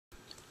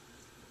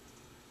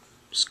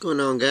What's going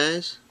on,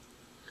 guys?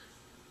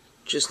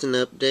 Just an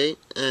update.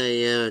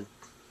 I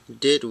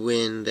did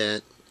win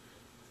that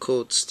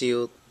cold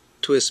steel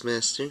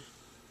Twistmaster,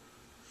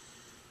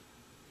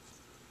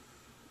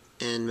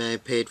 and I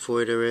paid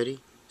for it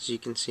already, as you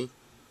can see.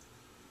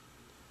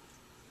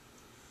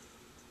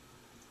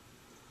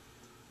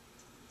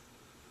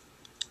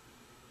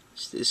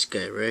 It's this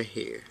guy right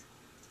here.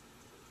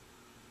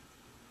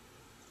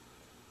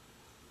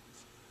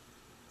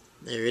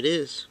 There it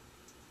is.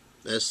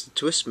 That's the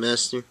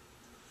Twistmaster.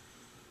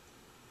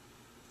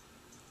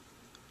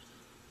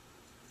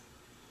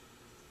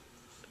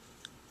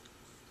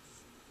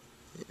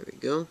 There we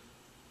go.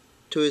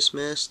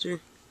 Twistmaster.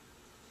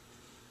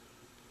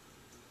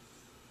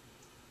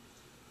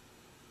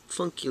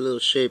 Funky little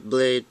shaped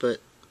blade, but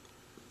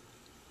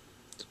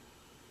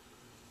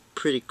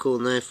pretty cool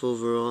knife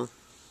overall.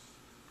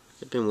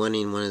 I've been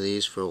wanting one of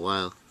these for a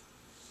while.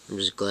 I'm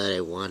just glad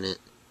I won it.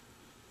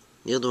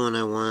 The other one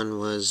I won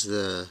was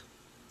the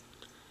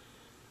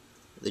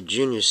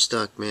Junior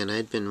Stockman.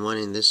 I'd been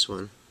wanting this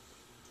one.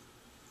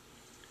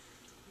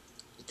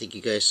 I think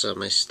you guys saw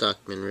my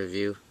Stockman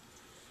review.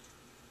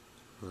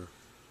 Well,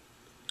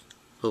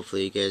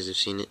 hopefully you guys have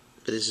seen it.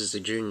 But this is the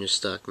Junior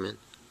Stockman.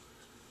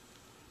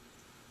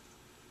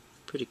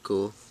 Pretty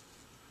cool.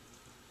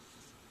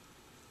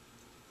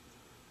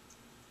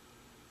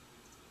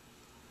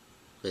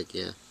 But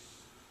yeah.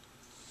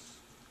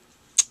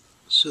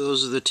 So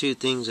those are the two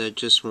things I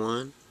just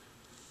won.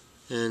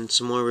 And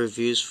some more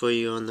reviews for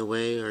you on the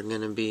way are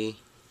going to be,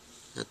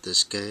 not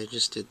this guy, I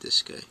just did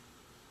this guy.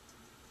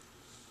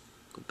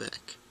 Go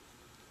back.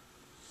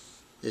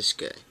 This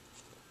guy.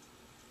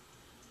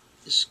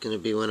 This is going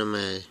to be one of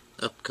my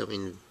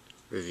upcoming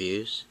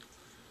reviews.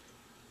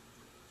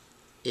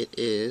 It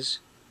is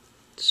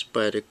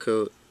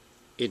Spyderco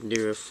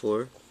Indira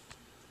 4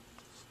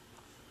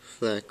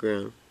 flat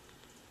ground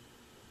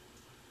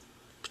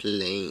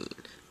plain.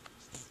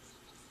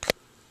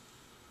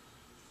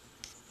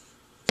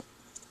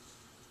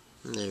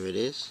 And there it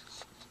is.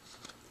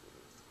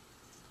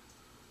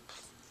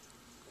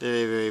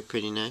 Very, very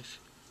pretty knife.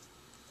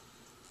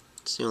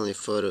 It's the only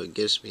photo it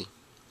gives me.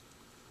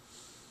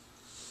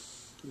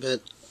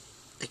 But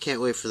I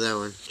can't wait for that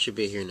one. It should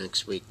be here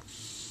next week.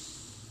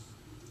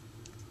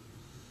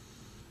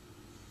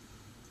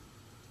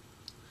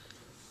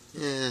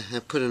 Yeah, I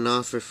put an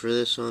offer for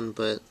this one,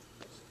 but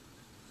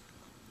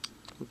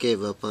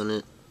gave up on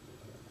it.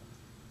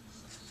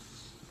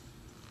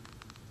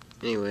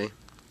 Anyway.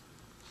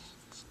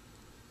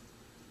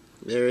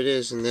 There it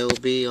is, and they'll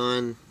be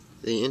on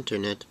the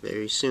internet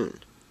very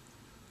soon.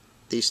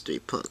 These three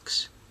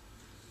punks.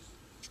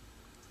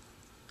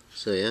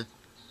 So yeah,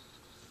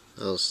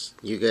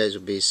 you guys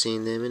will be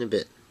seeing them in a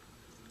bit.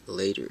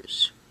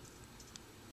 Laters.